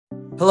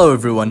Hello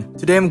everyone,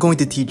 today I'm going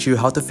to teach you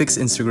how to fix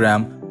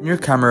Instagram when your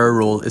camera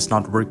roll is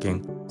not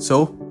working.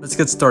 So, let's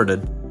get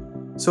started.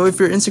 So if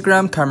your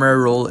Instagram camera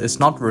roll is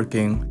not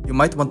working, you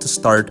might want to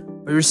start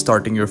by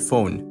restarting your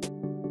phone.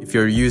 If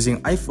you're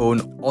using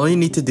iPhone, all you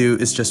need to do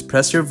is just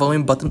press your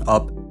volume button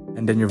up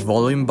and then your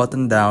volume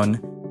button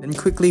down, then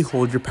quickly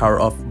hold your power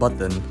off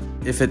button.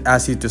 If it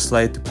asks you to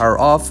slide to power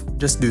off,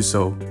 just do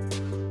so.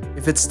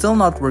 If it's still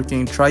not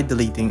working, try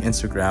deleting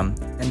Instagram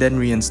and then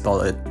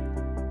reinstall it.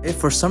 If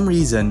for some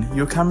reason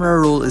your camera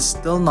roll is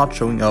still not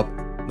showing up,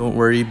 don't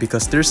worry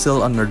because there's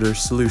still another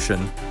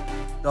solution.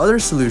 The other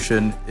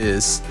solution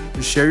is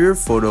to share your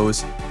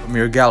photos from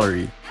your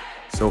gallery.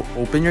 So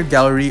open your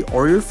gallery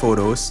or your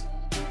photos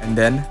and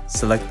then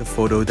select the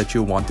photo that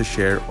you want to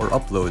share or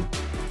upload.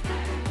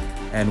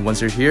 And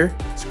once you're here,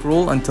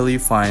 scroll until you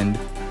find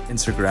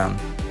Instagram.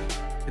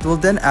 It will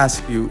then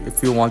ask you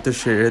if you want to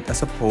share it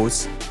as a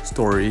post,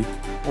 story,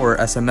 or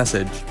as a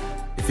message.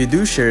 If you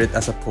do share it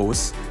as a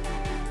post,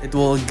 it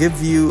will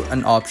give you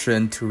an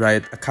option to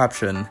write a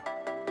caption.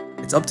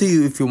 It's up to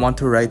you if you want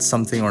to write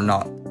something or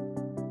not.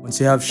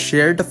 Once you have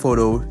shared the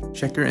photo,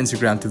 check your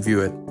Instagram to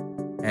view it.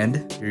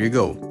 And here you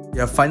go. You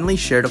have finally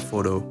shared a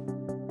photo.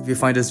 If you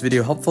find this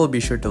video helpful, be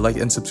sure to like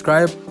and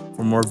subscribe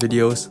for more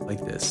videos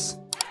like this.